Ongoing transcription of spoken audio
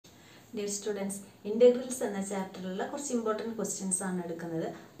Dear students, integrals എന്ന ചാപ്റ്ററിലുള്ള കുറച്ച് important questions ആണ് എടുക്കുന്നത്.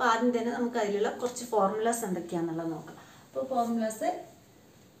 അപ്പോൾ ആദ്യം തന്നെ നമുക്ക് അതിലുള്ള കുറച്ച് ഫോർമുലാസ് എന്തൊക്കെയാണെന്നുള്ളത് നോക്കാം. അപ്പോൾ formulas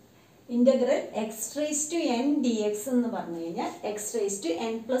integral X raise to N D X എന്ന് പറഞ്ഞു കഴിഞ്ഞാൽ X raise to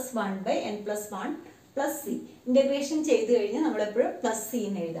N plus one by N plus one plus C. Integration ചെയ്ത് കഴിഞ്ഞാൽ നമ്മളെപ്പോഴും പ്ലസ് സി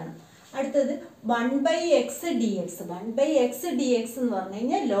എന്ന് എഴുതണം. അടുത്തത് one by X D X. One by X D X എന്ന് പറഞ്ഞു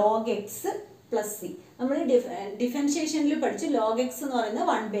കഴിഞ്ഞാൽ ലോഗ് എക്സ് പ്ലസ് സി. നമ്മൾ ഡിഫറൻഷിയേഷനിൽ പഠിച്ചു ലോഗ് എക്സ് എന്ന് പറയുന്നത്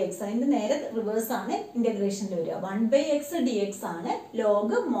വൺ ബൈ എക്സ്. അതിൻ്റെ നേരെ റിവേഴ്സ് ആണ് ഇൻ്റഗ്രേഷനിൽ വരിക. One by X D X ആണ്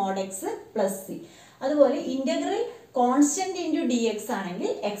log mode X plus C. അതുപോലെ integral constant into D X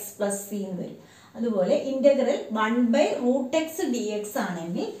ആണെങ്കിൽ എക്സ് പ്ലസ് സി എന്ന് വരും. അതുപോലെ integral one by root X D X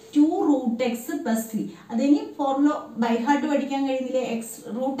ആണെങ്കിൽ to root X plus C. അതിനി ഫോർമുല ബൈ ഹാർട്ട് പഠിക്കാൻ കഴിയുന്നില്ലേ? X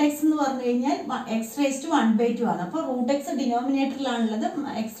root X എന്ന് പറഞ്ഞു കഴിഞ്ഞാൽ X raise to one by two ആണ്. അപ്പോൾ root X ഡിനോമിനേറ്ററിലാണുള്ളത്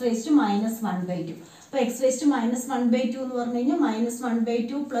X raise to minus one by two. അപ്പോൾ X raise to minus one by two എന്ന് പറഞ്ഞു കഴിഞ്ഞാൽ minus one by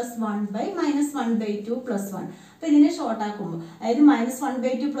two plus one by minus one by two plus one. അപ്പോൾ ഇതിനെ short ആക്കുമ്പോൾ അതായത് minus one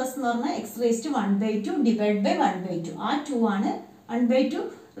by two plus എന്ന് പറഞ്ഞാൽ X raise to one by two divide by one by two. ആ ടു ആണ് one by two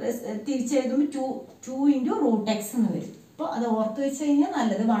തിരിച്ചെഴുതുമ്പോൾ two into root X എന്ന് വരും. അപ്പോൾ അത് ഓർത്ത് വെച്ച് കഴിഞ്ഞാൽ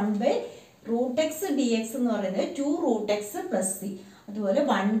നല്ലത്. One by root X D X എന്ന് പറയുന്നത് to root X plus C. അതുപോലെ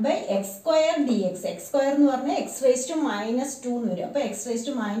one by X square D X. X square എന്ന് പറഞ്ഞാൽ X raise to minus two എന്ന് വരും. അപ്പോൾ X raise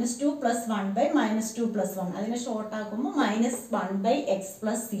to minus two plus one by minus two plus one. അതിനെ short ആക്കുമ്പോൾ minus one by X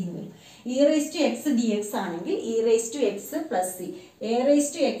plus C എന്ന് വരും. E raise to X D X ആണെങ്കിൽ E raise to X plus C. A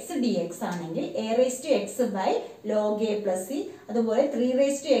raise to X D X ആണെങ്കിൽ A raise to X by log A plus C. അതുപോലെ three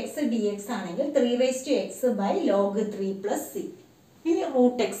raise to X D X ആണെങ്കിൽ three raise to X by log three plus C. ഇനി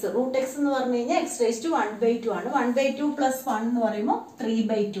root X. Root X എന്ന് പറഞ്ഞു കഴിഞ്ഞാൽ X raise to one by two ആണ്. One by two plus one എന്ന് പറയുമ്പോൾ three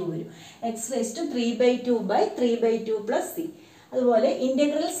by two വരും. X raise to three by two by three by two plus C. അതുപോലെ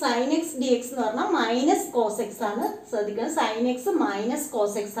integral sine X D X എന്ന് പറഞ്ഞാൽ minus cos X ആണ്. ശ്രദ്ധിക്കണം, sign X minus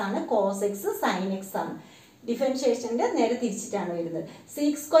cos X ആണ്, cos x sine X ആണ്. ഡിഫറൻഷിയേഷൻ്റെ നേരെ തിരിച്ചിട്ടാണ് വരുന്നത്.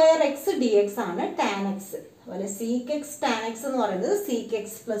 Seek square X D X ആണ് ടാൻ എക്സ്. അതുപോലെ സീക്ക് എക്സ് ടാൻ എക്സ് എന്ന് പറയുന്നത് seek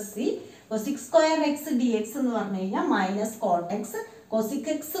X plus C. Cosec square X D X എന്ന് പറഞ്ഞു കഴിഞ്ഞാൽ minus coat X. Cosec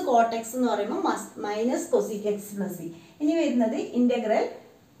X coat X എന്ന് പറയുമ്പോൾ minus cosec X plus C. ഇനി വരുന്നത് integral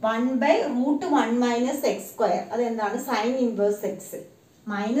one by root one minus X square. അതെന്താണ്? Sine inverse X.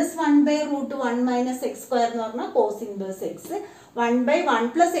 Minus one by root one minus X square എന്ന് പറഞ്ഞാൽ cos inverse X. One by one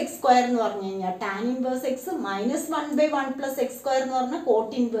plus X square എന്ന് പറഞ്ഞു കഴിഞ്ഞാൽ tan inverse X. Minus one by one plus X square എന്ന് പറഞ്ഞാൽ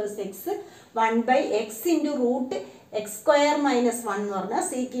cot inverse X. One by X into root X square minus one എന്ന് പറഞ്ഞാൽ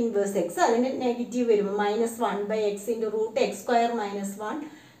sec inverse X. അതിന് negative വരുമ്പോൾ minus one by X into root X square minus one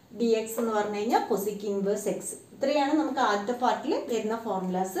D X എന്ന് പറഞ്ഞു കഴിഞ്ഞാൽ cosec inverse X. ഇത്രയാണ് നമുക്ക് ആദ്യത്തെ പാർട്ടിൽ വരുന്ന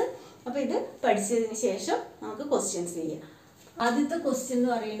ഫോർമുലാസ്. അപ്പോൾ ഇത് പഠിച്ചതിന് ശേഷം നമുക്ക് ക്വസ്റ്റ്യൻസ് ചെയ്യാം. ആദ്യത്തെ ക്വസ്റ്റ്യൻ എന്ന്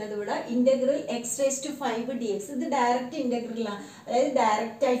പറയുന്നത് ഇവിടെ integral X raise to five D X. ഇത് ഡയറക്റ്റ് ഇന്റഗ്രലാണ്, അതായത്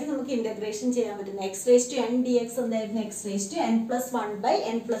ഡയറക്റ്റ് ആയിട്ട് നമുക്ക് ഇന്റഗ്രേഷൻ ചെയ്യാൻ പറ്റുന്ന. X raise to N D X എന്തായിരുന്നു? X raise to N plus one by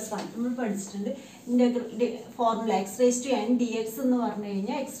N plus one നമ്മൾ പഠിച്ചിട്ടുണ്ട്. Formula X raise to N D X എന്ന് പറഞ്ഞു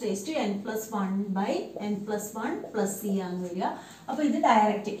കഴിഞ്ഞാൽ X raise to N plus one by N plus one plus C ആണ് വരിക. അപ്പോൾ ഇത്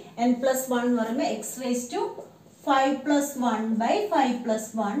ഡയറക്റ്റ് എൻ പ്ലസ് വൺ എന്ന് പറയുമ്പോൾ X raise to five plus one by five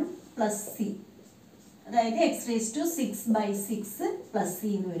plus one plus C. അതായത് X raise to six by six plus C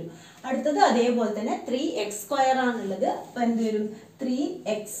എന്ന് വരും. അടുത്തത് അതേപോലെ തന്നെ ത്രീ എക്സ് സ്ക്വയർ ആണുള്ളത്. അപ്പം എന്ത് വരും? ത്രീ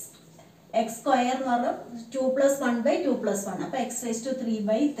എക്സ് സ്ക്വയർ എന്ന് പറഞ്ഞാൽ two plus one by two plus one. അപ്പോൾ X raise to three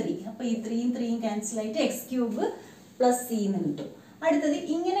by three. അപ്പോൾ ഈ ത്രീയും ക്യാൻസൽ ആയിട്ട് എക്സ് ക്യൂബ് പ്ലസ് സി എന്ന് കിട്ടും. അടുത്തത്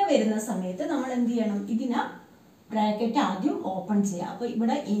ഇങ്ങനെ വരുന്ന സമയത്ത് നമ്മൾ എന്ത് ചെയ്യണം? ഇതിനെ ബ്രാക്കറ്റ് ആദ്യം ഓപ്പൺ ചെയ്യുക. അപ്പോൾ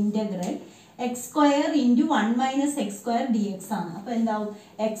ഇവിടെ integral X square into one minus X square D X ആണ്. അപ്പോൾ എന്താവും?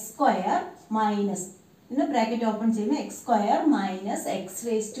 എക്സ് സ്ക്വയർ മൈനസ് ഇതിന് ബ്രാക്കറ്റ് ഓപ്പൺ ചെയ്യുമ്പോൾ X square minus X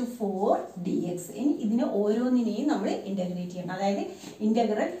raise to four D X. ഇനി ഇതിന് ഓരോന്നിനെയും നമ്മൾ ഇൻ്റഗ്രേറ്റ് ചെയ്യണം. അതായത്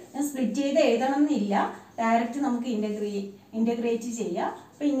ഇൻ്റഗ്രൽ സ്പ്ലിറ്റ് ചെയ്ത് എഴുതണം എന്നില്ല, ഡയറക്റ്റ് നമുക്ക് ഇൻ്റഗ്രേറ്റ് ചെയ്യാം.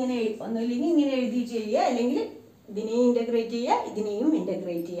 അപ്പോൾ ഇങ്ങനെ ഒന്നുമില്ലെങ്കിൽ ഇങ്ങനെ എഴുതി ചെയ്യുക, അല്ലെങ്കിൽ ഇതിനെയും ഇൻ്റഗ്രേറ്റ് ചെയ്യുക, ഇതിനെയും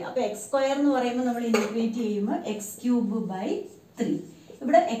ഇൻ്റഗ്രേറ്റ് ചെയ്യുക. അപ്പോൾ എക്സ് സ്ക്വയർ എന്ന് പറയുമ്പോൾ നമ്മൾ ഇൻ്റഗ്രേറ്റ് ചെയ്യുമ്പോൾ എക്സ് ക്യൂബ് ബൈ ത്രീ.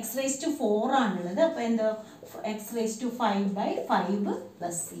 ഇവിടെ എക്സ് റേസ് ടു ഫോർ ആണുള്ളത്. അപ്പോൾ എന്താ? X raise to five by five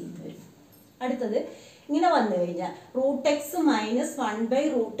plus C വരും. അടുത്തത് ഇങ്ങനെ വന്നു കഴിഞ്ഞാൽ root X minus one by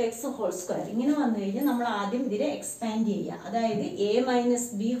root X whole square. ഇങ്ങനെ വന്നു കഴിഞ്ഞാൽ നമ്മൾ ആദ്യം ഇതിനെ എക്സ്പാൻഡ് ചെയ്യുക. അതായത് A minus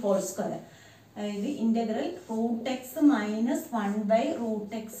B whole square. അതായത് integral root X minus one by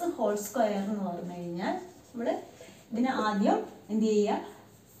root X whole square എന്ന് പറഞ്ഞു കഴിഞ്ഞാൽ നമ്മൾ ഇതിനെ ആദ്യം എന്ത് ചെയ്യുക?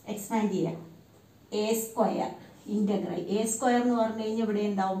 എക്സ്പാൻഡ് ചെയ്യുക. A square integral A square എന്ന് പറഞ്ഞു കഴിഞ്ഞാൽ ഇവിടെ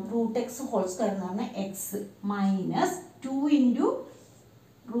എന്താവും? റൂട്ട് എക്സ് ഹോൾ സ്ക്വയർ എന്ന് പറഞ്ഞാൽ X minus two into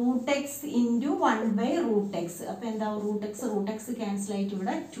root X into one by root X. അപ്പോൾ എന്താവും? റൂട്ട് എക്സ് ക്യാൻസൽ ആയിട്ട്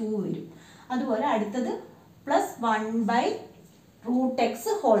ഇവിടെ ടു വരും. അതുപോലെ അടുത്തത് plus one by root x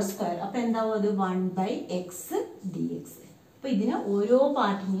whole square. അപ്പോൾ എന്താവും അത് 1/x dx. അപ്പോൾ ഇതിനെ ഓരോ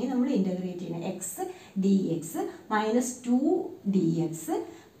പാർട്ടിനെയും നമ്മൾ ഇൻ്റഗ്രേറ്റ് ചെയ്യണം. x dx minus 2 dx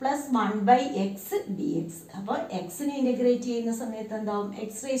plus 1/x dx. അപ്പോൾ എക്സിനെ ഇൻ്റഗ്രേറ്റ് ചെയ്യുന്ന സമയത്ത് എന്താവും x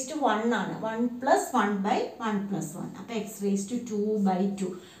raised to 1 ആണ്. 1 plus 1/1 plus 1. അപ്പോൾ x raised to 2/2.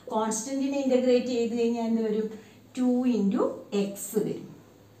 കോൺസ്റ്റൻറ്റിനെ ഇൻ്റഗ്രേറ്റ് ചെയ്ത് കഴിഞ്ഞാൽ എന്ത് വരും 2 into x വരും.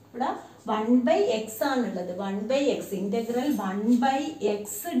 ഇവിടെ 1/x ആണുള്ളത്. 1/x ഇൻ്റഗ്രൽ 1/x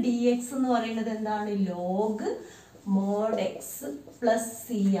dx എന്ന് പറയുന്നത് എന്താണ് log mode x plus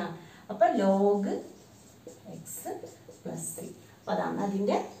C ആണ്. അപ്പം ലോഗ് എക്സ് പ്ലസ് സി. അപ്പം അതാണ്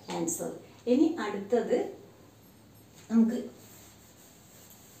അതിൻ്റെ ആൻസർ. ഇനി അടുത്തത് നമുക്ക്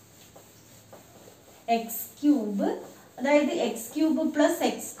എക്സ് ക്യൂബ്, അതായത് X cube plus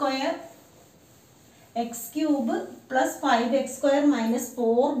X square X cube plus 5x² minus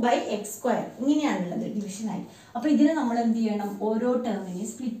 4/x², ഇങ്ങനെയാണുള്ളത് ഡിവിഷനായി. അപ്പോൾ ഇതിനെ നമ്മൾ എന്ത് ചെയ്യണം, ഓരോ ടേമിനെയും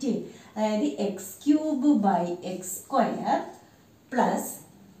സ്പ്ലിറ്റ് ചെയ്യും. അതായത് x³ പ്ലസ്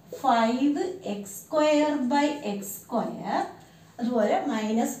 5x²/x², അതുപോലെ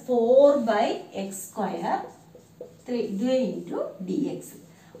minus 4/x², 3 into dx.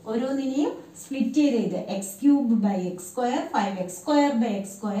 ഓരോന്നിനെയും split ചെയ്ത് x³/x²,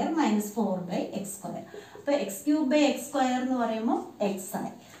 5x²/x² മൈനസ് 4/x². അപ്പോൾ x³/x² എന്ന് പറയുമ്പോൾ x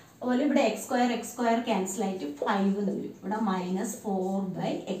ആയി. അതുപോലെ ഇവിടെ x² ക്യാൻസൽ ആയിട്ട് 5 എന്ന് വരും. ഇവിടെ മൈനസ്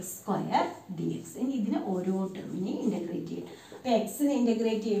 4/x² dx. ഇനി ഇതിനെ ഓരോ ടേമിനെയും ഇൻ്റഗ്രേറ്റ് ചെയ്യും. അപ്പോൾ എക്സിനെ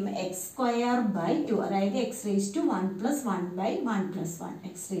ഇൻ്റഗ്രേറ്റ് ചെയ്യുമ്പോൾ x²/2, അതായത് x raised to 1 plus 1/1 plus 1,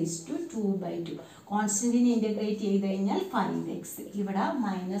 x raised to 2/2. കോൺസ്റ്റൻറ്റിനെ integrate ചെയ്ത് കഴിഞ്ഞാൽ 5x. ഇവിടെ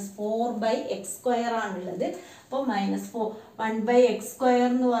മൈനസ് 4/x² ആണുള്ളത്. അപ്പോൾ മൈനസ് 1/x²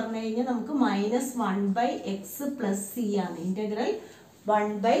 എന്ന് പറഞ്ഞു കഴിഞ്ഞാൽ നമുക്ക് മൈനസ് 1/x പ്ലസ് സി ആണ്. ഇൻ്റഗ്രൽ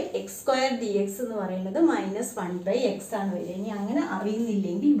 1/x² dx എന്ന് പറയുന്നത് മൈനസ് 1/x ആണ് വരിക. ഇനി അങ്ങനെ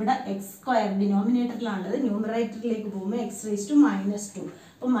അറിയുന്നില്ലെങ്കിൽ ഇവിടെ x² ഡിനോമിനേറ്ററിലാണുള്ളത്, ന്യൂമറേറ്ററിലേക്ക് പോകുമ്പോൾ x raised to -2.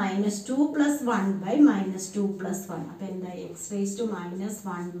 അപ്പോൾ -2 പ്ലസ് 1/-2 പ്ലസ് 1. അപ്പോൾ എന്തായി x raised to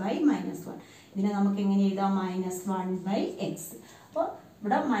 -1/-1. ഇതിനെ നമുക്ക് എങ്ങനെ എഴുതാം, -1/x. അപ്പോൾ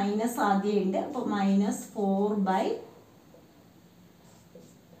ഇവിടെ മൈനസ് ആദ്യം ഉണ്ട്. അപ്പോൾ മൈനസ്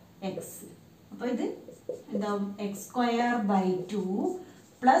 4/x. അപ്പോൾ ഇത് എന്താവും x²/2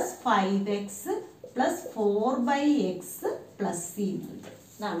 plus 5x plus 4/x plus C എന്നുള്ളത്.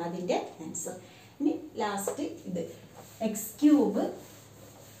 ഇതാണ് അതിൻ്റെ ആൻസർ. ഇനി ലാസ്റ്റ് ഇത് x³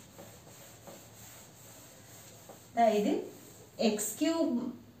 അതായത് x³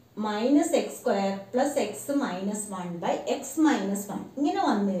 minus x² plus X minus 1/x minus 1. ഇങ്ങനെ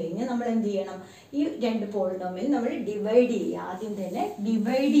വന്നു കഴിഞ്ഞാൽ നമ്മൾ എന്ത് ചെയ്യണം, ഈ രണ്ട് പോളിനോമിയൽ നമ്മൾ ഡിവൈഡ് ചെയ്യുക. ആദ്യം തന്നെ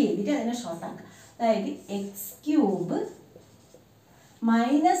ഡിവൈഡ് ചെയ്തിട്ട് അതിനെ ഷോർട്ടാക്കുക. അതായത് x³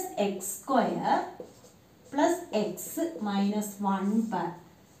 minus x² plus X minus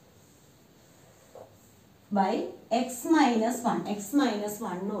 1/x minus 1. X minus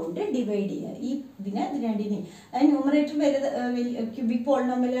 1 കൊണ്ട് ഡിവൈഡ് ചെയ്യുക. ഈ ഇതിനെ രണ്ടിനെയും, അതായത് ന്യൂമറേറ്റർ ക്യൂബിക്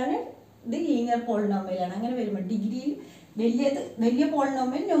പോളിനോമിയലാണ്, ഇത് ലീനിയർ പോളിനോമിയലാണ്. അങ്ങനെ വരുമ്പോൾ ഡിഗ്രിയിൽ വലിയ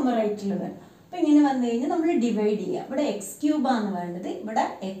പോളിനോമിയൽ ന്യൂമറേറ്ററിൽ വരും. അപ്പോൾ ഇങ്ങനെ വന്നു കഴിഞ്ഞാൽ നമ്മൾ ഡിവൈഡ് ചെയ്യുക. ഇവിടെ x³ ആണ് വേണ്ടത്, ഇവിടെ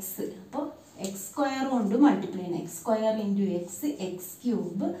എക്സ്. അപ്പോൾ x² കൊണ്ട് മൾട്ടിപ്ലൈ ചെയ്യണം. x² into X, x³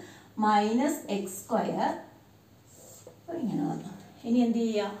 minus x². അപ്പോൾ ഇങ്ങനെ വന്നു. ഇനി എന്ത്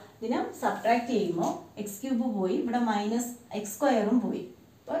ചെയ്യുക, ഇതിനെ സബ്ട്രാക്ട് ചെയ്യുമ്പോൾ x³ പോയി, ഇവിടെ മൈനസ് x² പോയി.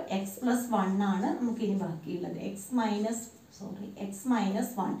 അപ്പോൾ x പ്ലസ് 1 ആണ് നമുക്കിനി ബാക്കിയുള്ളത്. x minus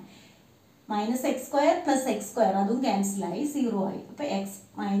 1 minus x² plus x² അതും ക്യാൻസലായി 0 ആയി. അപ്പോൾ x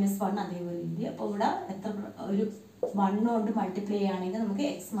മൈനസ് 1 അതേപോലെ ഉണ്ട്. അപ്പോൾ ഇവിടെ എത്ര ഒരു 1 കൊണ്ട് മൾട്ടിപ്ലൈ ചെയ്യുകയാണെങ്കിൽ നമുക്ക്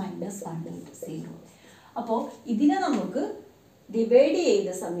x മൈനസ് 1 കിട്ടും, 0. അപ്പോൾ ഇതിനെ നമുക്ക് ഡിവൈഡ് ചെയ്ത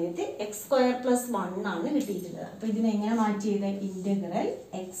സമയത്ത് x² പ്ലസ് 1 ആണ് കിട്ടിയിട്ടുള്ളത്. അപ്പോൾ ഇതിനെ എങ്ങനെ മാറ്റി ചെയ്താൽ ഇൻ്റഗ്രൽ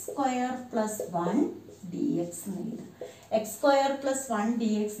x² പ്ലസ് 1 dx എന്ന് എഴുതാം. x² പ്ലസ് 1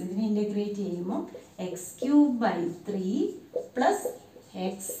 dx ഇതിനെ ഇൻ്റഗ്രേറ്റ് ചെയ്യുമ്പോൾ x³ 3 plus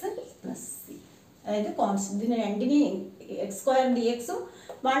x plus C. അതായത് ഇതിന് രണ്ടിനെയും x² dxഉം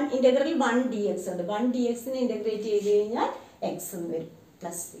ഇൻ്റഗ്രൽ 1 dx ഉണ്ട്. 1 dxനെ ഇൻ്റഗ്രേറ്റ് ചെയ്ത് കഴിഞ്ഞാൽ x എന്ന് വരും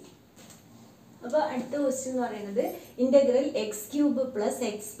പ്ലസ് സി. അപ്പോൾ അടുത്ത ക്വസ്റ്റ്യൻ എന്ന് പറയുന്നത് integral x³ plus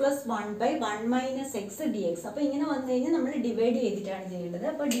X plus 1/1 minus X dx. അപ്പോൾ ഇങ്ങനെ വന്നു കഴിഞ്ഞാൽ നമ്മൾ ഡിവൈഡ് ചെയ്തിട്ടാണ് ചെയ്യേണ്ടത്.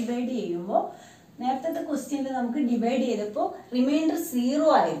 അപ്പോൾ ഡിവൈഡ് ചെയ്യുമ്പോൾ നേരത്തെ ക്വസ്റ്റ്യനിൽ നമുക്ക് ഡിവൈഡ് ചെയ്തപ്പോൾ റിമൈൻഡർ 0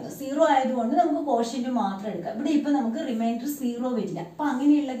 ആയിരുന്നു. 0 ആയതുകൊണ്ട് നമുക്ക് കോഷ്യൻ്റ് മാത്രം എടുക്കാം. ഇവിടെ ഇപ്പോൾ നമുക്ക് റിമൈൻഡർ 0 വരില്ല. അപ്പോൾ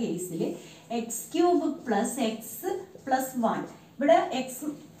അങ്ങനെയുള്ള കേസിൽ x³ പ്ലസ് എക്സ് പ്ലസ് 1, ഇവിടെ എക്സ്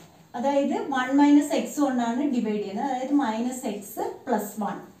അതായത് 1 മൈനസ് എക്സ് കൊണ്ടാണ് ഡിവൈഡ് ചെയ്യുന്നത്. അതായത് മൈനസ് എക്സ് പ്ലസ്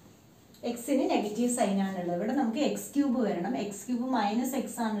 1. എക്സിന് നെഗറ്റീവ് സൈൻ ആണുള്ളത്. ഇവിടെ നമുക്ക് എക്സ് ക്യൂബ് വരണം. എക്സ് ക്യൂബ് മൈനസ്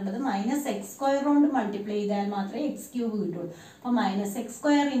എക്സ് ആണുള്ളത്. മൈനസ് എക്സ് സ്ക്വയർ കൊണ്ട് മൾട്ടിപ്ലൈ ചെയ്താൽ മാത്രമേ എക്സ് ക്യൂബ് കിട്ടുള്ളൂ. അപ്പോൾ minus X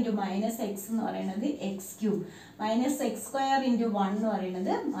square into minus X എന്ന് പറയുന്നത് X cube. Minus X square into 1 എന്ന്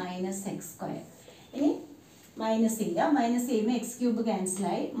പറയുന്നത് മൈനസ് എക്സ് സ്ക്വയർ. ഇനി മൈനസ് ചെയ്യുക. മൈനസ് ചെയ്യുമ്പോൾ എക്സ് ക്യൂബ്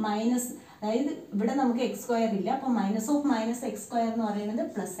ക്യാൻസലായി. മൈനസ് അതായത് ഇവിടെ നമുക്ക് എക്സ് സ്ക്വയർ ഇല്ല. അപ്പോൾ minus of minus X square എന്ന് പറയുന്നത്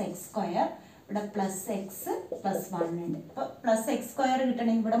പ്ലസ് എക്സ് സ്ക്വയർ. ഇവിടെ പ്ലസ് എക്സ് പ്ലസ് 1 ഉണ്ട്. അപ്പോൾ പ്ലസ് എക്സ് സ്ക്വയർ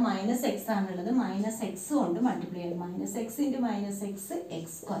കിട്ടണമെങ്കിൽ ഇവിടെ മൈനസ് എക്സ് ആണുള്ളത്. മൈനസ് എക്സ് കൊണ്ട് മൾട്ടിപ്ലൈ ചെയ്യും. Minus X into minus X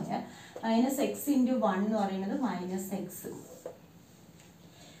X square. Minus X into 1 എന്ന് പറയുന്നത് മൈനസ് എക്സ്.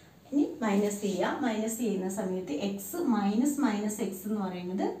 ഇനി മൈനസ് ചെയ്യുക. മൈനസ് ചെയ്യുന്ന സമയത്ത് എക്സ് മൈനസ് മൈനസ് എക്സ് എന്ന്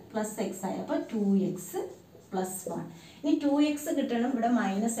പറയുന്നത് പ്ലസ് എക്സ് ആയി. അപ്പോൾ 2x പ്ലസ് 1. ഇനി 2x കിട്ടണം. ഇവിടെ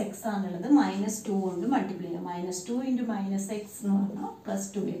മൈനസ് എക്സ് ആണുള്ളത്. മൈനസ് 2 കൊണ്ട് മൾട്ടിപ്ലൈ ചെയ്യുക. മൈനസ് 2 ഇൻറ്റു മൈനസ് എക്സ് എന്ന് പറഞ്ഞാൽ പ്ലസ്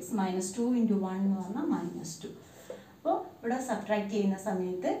 2x. മൈനസ് 2 ഇൻറ്റു 1 എന്ന് പറഞ്ഞാൽ മൈനസ് 2. അപ്പോൾ ഇവിടെ സബ്ട്രാക്ട് ചെയ്യുന്ന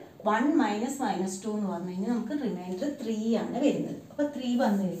സമയത്ത് 1 മൈനസ് മൈനസ് 2 എന്ന് പറഞ്ഞു കഴിഞ്ഞാൽ നമുക്ക് റിമൈൻഡർ 3 ആണ് വരുന്നത്. അപ്പോൾ 3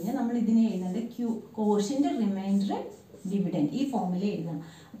 വന്നു കഴിഞ്ഞാൽ നമ്മൾ ഇതിനെ എഴുതുന്നത് കോഷ്യന്റ് റിമൈൻഡർ ഡിവിഡൻഡ് ഈ ഫോമിൽ എഴുതണം.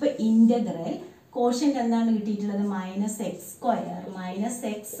 അപ്പോൾ ഇൻ്റഗ്രൽ കോഷ്യന്റ് എന്താണ് കിട്ടിയിട്ടുള്ളത്? Minus X square minus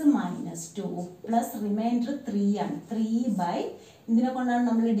X minus 2 plus reminder 3 ആണ്. 3 ബൈ ഇതിനെ കൊണ്ടാണ്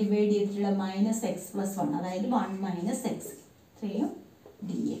നമ്മൾ ഡിവൈഡ് ചെയ്തിട്ടുള്ളത് മൈനസ് എക്സ് പ്ലസ് 1, അതായത് 1 മൈനസ് എക്സ് 3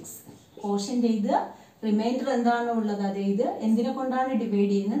 dx. കോഷ്യന്റ് എഴുതുക. റിമൈൻഡർ എന്താണോ ഉള്ളത് അത് എഴുതുക. എന്തിനെ കൊണ്ടാണ്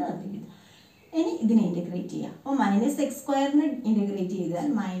ഡിവൈഡ് ചെയ്യുന്നത് അത് എഴുതുക. ഇനി ഇതിനെ ഇൻ്റഗ്രേറ്റ് ചെയ്യുക. അപ്പോൾ മൈനസ് എക്സ് സ്ക്വയറിന് ഇൻ്റഗ്രേറ്റ് ചെയ്താൽ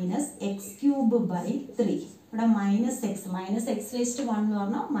മൈനസ് എക്സ് ക്യൂബ് ബൈ 3. ഇവിടെ മൈനസ് എക്സ് റേസ്റ്റ് to 1 എന്ന്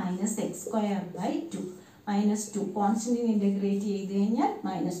പറഞ്ഞാൽ minus X square by 2 minus 2 കോൺസ്റ്റൻറ്റിന് integrate ചെയ്ത് കഴിഞ്ഞാൽ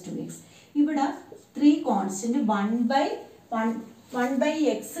മൈനസ് 2x. ഇവിടെ 3 constant 1 by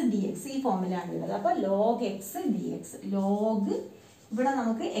X D X ഈ ഫോമിലാണുള്ളത്. അപ്പോൾ log X D X. Log ഇവിടെ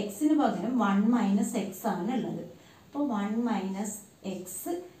നമുക്ക് എക്സിന് പകരം 1 മൈനസ് എക്സ് ആണ് ഉള്ളത്. അപ്പോൾ 1 മൈനസ്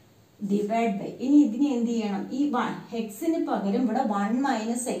എക്സ് ഡിവൈഡ് ബൈ. ഇനി ഇതിനെ എന്ത് ചെയ്യണം? ഈ എക്സിന് പകരം ഇവിടെ 1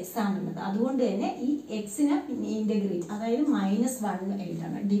 മൈനസ് എക്സ് ആണുള്ളത്. അതുകൊണ്ട് തന്നെ ഈ എക്സിനെ ഇൻ്റഗ്രേറ്റ് അതായത് മൈനസ് 1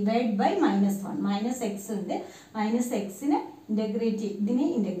 എഴുതണം. Divide by minus 1 minus X ഉണ്ട്. മൈനസ് എക്സിനെ ഇൻ്റഗ്രേറ്റ് ഇതിനെ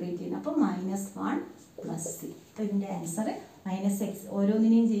ഇൻ്റഗ്രേറ്റ് ചെയ്യണം. അപ്പോൾ മൈനസ് 1 പ്ലസ് സി. അപ്പോൾ ഇതിൻ്റെ ആൻസർ മൈനസ് എക്സ്.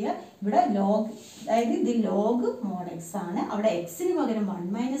 ഓരോന്നിനെയും ചെയ്യുക. ഇവിടെ ലോഗ് അതായത് ഇത് ലോഗ് മോഡ് എക്സ് ആണ്. അവിടെ എക്സിന് പകരം 1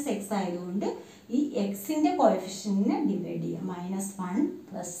 മൈനസ് എക്സ് ആയതുകൊണ്ട് ഈ എക്സിൻ്റെ കോഎഫിഷ്യൻറ്റിനെ ഡിവൈഡ് ചെയ്യുക. Minus 1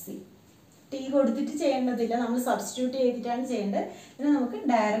 plus C. ടി കൊടുത്തിട്ട് ചെയ്യേണ്ടതില്ല, നമ്മൾ സബ്സ്റ്റിറ്റ്യൂട്ട് ചെയ്തിട്ടാണ് ചെയ്യേണ്ടത്. ഇത് നമുക്ക്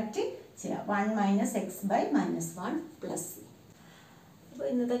ഡയറക്റ്റ് ചെയ്യാം. 1 minus X by minus 1 plus C. അപ്പോൾ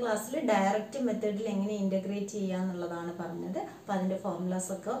ഇന്നത്തെ ക്ലാസ്സിൽ ഡയറക്റ്റ് മെത്തേഡിൽ എങ്ങനെ ഇൻ്റഗ്രേറ്റ് ചെയ്യുക എന്നുള്ളതാണ് പറഞ്ഞത്. അപ്പോൾ അതിൻ്റെ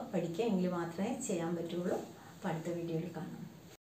ഫോർമുലാസൊക്കെ പഠിക്കുക, എങ്കിൽ മാത്രമേ ചെയ്യാൻ പറ്റുള്ളൂ. അപ്പോൾ അടുത്ത വീഡിയോയിൽ കാണാം.